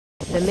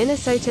The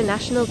Minnesota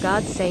National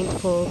Guard's St.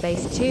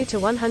 Paul-based 2 to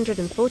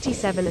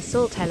 147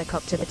 Assault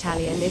Helicopter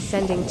Battalion is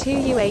sending 2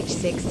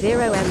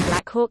 UH-60M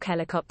Black Hawk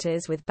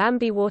helicopters with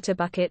Bambi water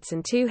buckets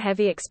and 2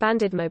 heavy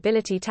expanded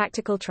mobility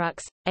tactical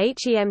trucks,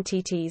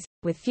 HEMTTs,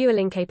 with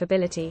fueling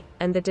capability,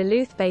 and the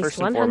Duluth-based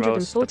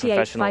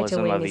 148th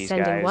Fighter Wing is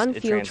sending 1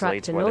 fuel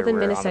truck to Northern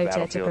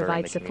Minnesota to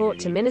provide support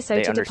to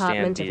Minnesota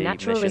Department of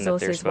Natural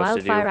Resources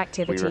wildfire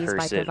activities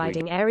by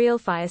providing aerial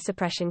fire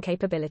suppression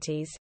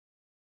capabilities.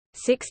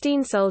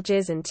 16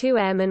 soldiers and 2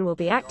 airmen will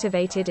be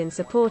activated in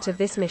support of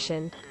this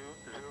mission.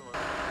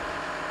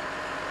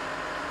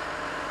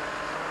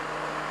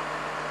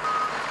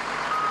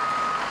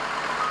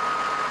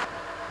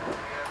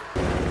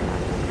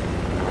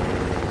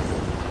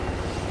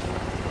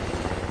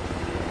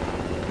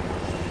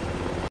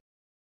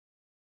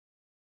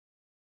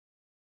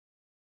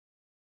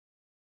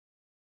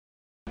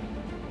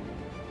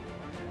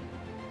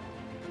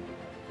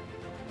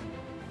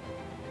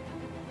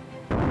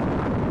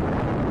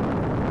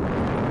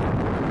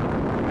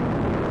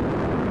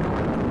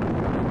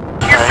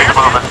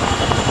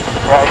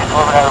 Yeah, he's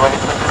moving out of the way.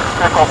 So just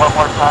circle one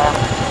more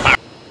time.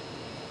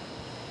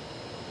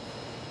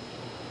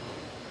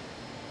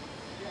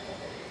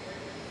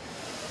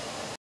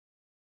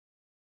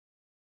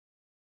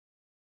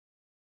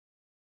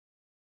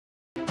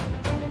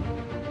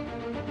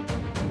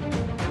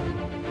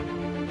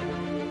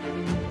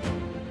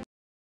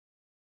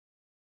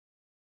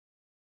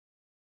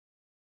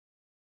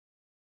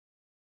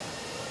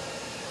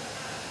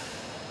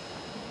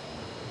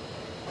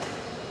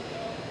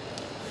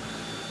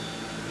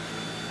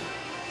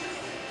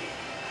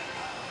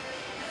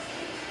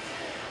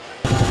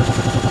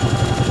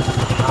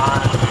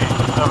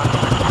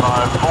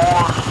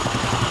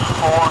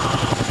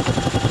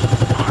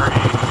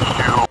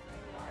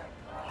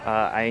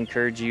 I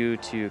encourage you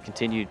to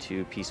continue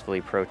to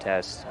peacefully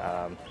protest.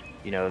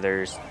 You know,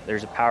 there's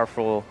a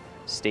powerful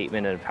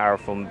statement and a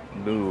powerful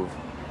move